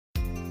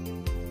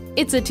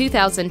It's a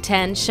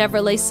 2010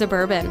 Chevrolet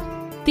Suburban.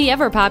 The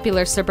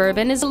ever-popular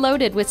Suburban is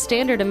loaded with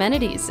standard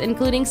amenities,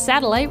 including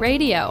satellite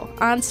radio,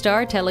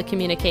 OnStar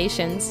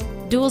telecommunications,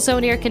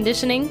 dual-zone air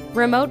conditioning,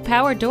 remote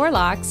power door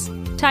locks,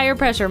 tire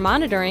pressure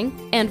monitoring,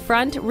 and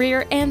front,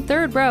 rear, and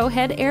third-row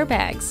head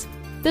airbags.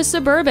 The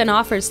Suburban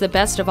offers the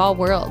best of all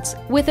worlds,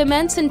 with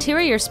immense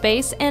interior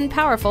space and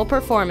powerful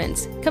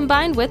performance,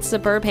 combined with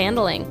superb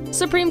handling,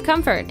 supreme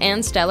comfort,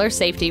 and stellar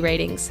safety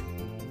ratings.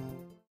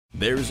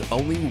 There's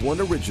only one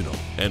original,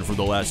 and for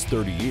the last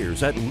 30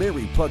 years at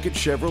Larry Puckett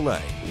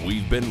Chevrolet,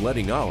 we've been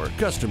letting our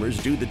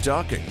customers do the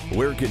talking.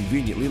 We're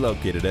conveniently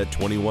located at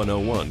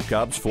 2101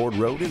 Cobbs Ford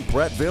Rd in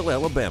Prattville,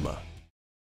 Alabama.